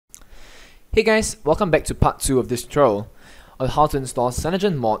Hey guys, welcome back to part 2 of this tutorial on how to install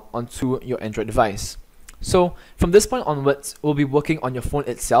Cyanogenmod onto your Android device. So from this point onwards, we'll be working on your phone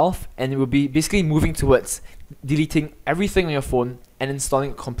itself, and we'll be basically moving towards deleting everything on your phone and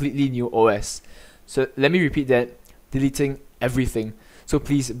installing a completely new OS. So let me repeat that, deleting everything. So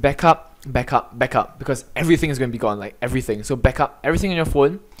please back up, because everything is going to be gone, like everything. So back up everything on your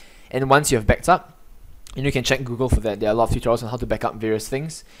phone, and once you have backed up, and you can check Google for that. There are a lot of tutorials on how to back up various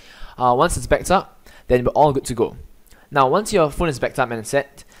things. Once it's backed up, then we're all good to go. Now, once your phone is backed up and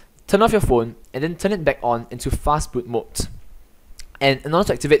set, turn off your phone and then turn it back on into fast boot mode. And in order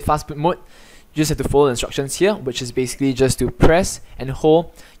to activate fast boot mode, you just have to follow the instructions here, which is basically just to press and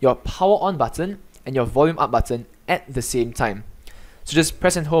hold your power on button and your volume up button at the same time. So just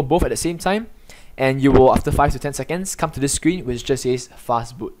press and hold both at the same time, and you will, after 5 to 10 seconds, come to this screen which just says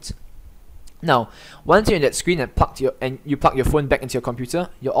fast boot. Now, once you're in that screen and you plug your phone back into your computer,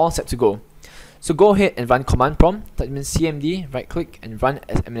 you're all set to go. So go ahead and run command prompt, type in cmd, right click, and run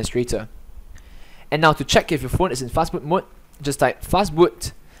as administrator. And now to check if your phone is in fast boot mode, just type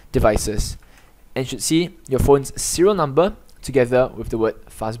fastboot devices, and you should see your phone's serial number together with the word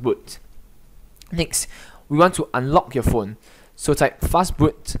fastboot. Next, we want to unlock your phone. So type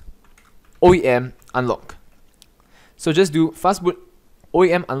fastboot OEM unlock. So just do fastboot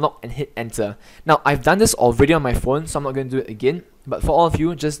OEM unlock and hit enter. Now I've done this already on my phone, so I'm not going to do it again, but for all of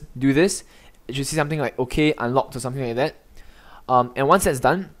you, just do this. You should see something like OK unlocked or something like that. And once that's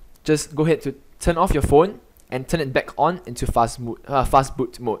done, just go ahead to turn off your phone and turn it back on into fast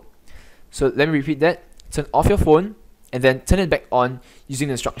boot mode. So let me repeat that. Turn off your phone and then turn it back on using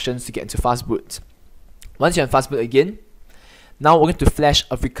the instructions to get into fast boot. Once you're in fast boot again, now we're going to flash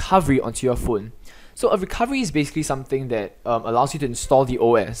a recovery onto your phone. So a recovery is basically something that allows you to install the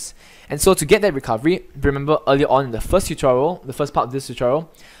OS. And so to get that recovery, remember earlier on in the first tutorial, the first part of this tutorial,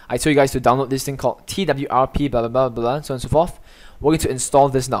 I told you guys to download this thing called twrp blah blah blah blah, so on and so forth. We're going to install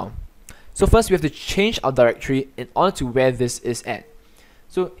this now. So first we have to change our directory in order to where this is at.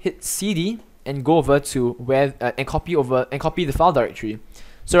 So hit cd and go over to where and copy the file directory.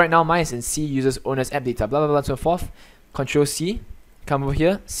 So right now mine is in C users owners app data blah blah blah, so forth. Control C. Come over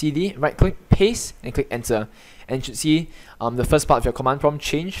here, cd, right click, paste, and click enter. And you should see the first part of your command prompt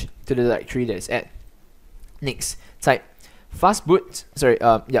change to the directory that it's at. Next, type fastboot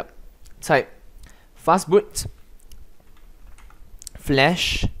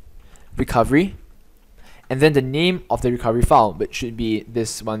flash recovery, and then the name of the recovery file, which should be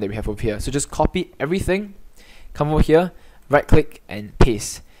this one that we have over here. So just copy everything, come over here, right click, and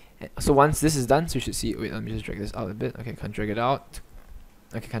paste. So once this is done, so you should see, wait, let me just drag this out a bit. Okay, can't drag it out.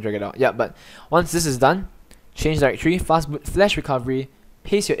 Yeah, but once this is done, change directory, fastboot flash recovery,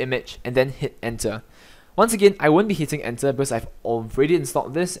 paste your image, and then hit enter. Once again, I won't be hitting enter because I've already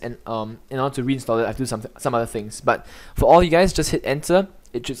installed this, and in order to reinstall it, I have to do some other things. But for all you guys, just hit enter.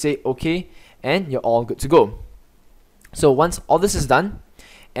 It should say OK, and you're all good to go. So once all this is done,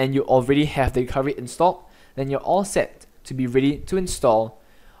 and you already have the recovery installed, then you're all set to be ready to install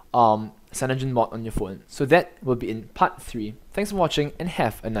Cyanogenmod on your phone. So that will be in part 3. Thanks for watching and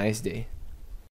have a nice day.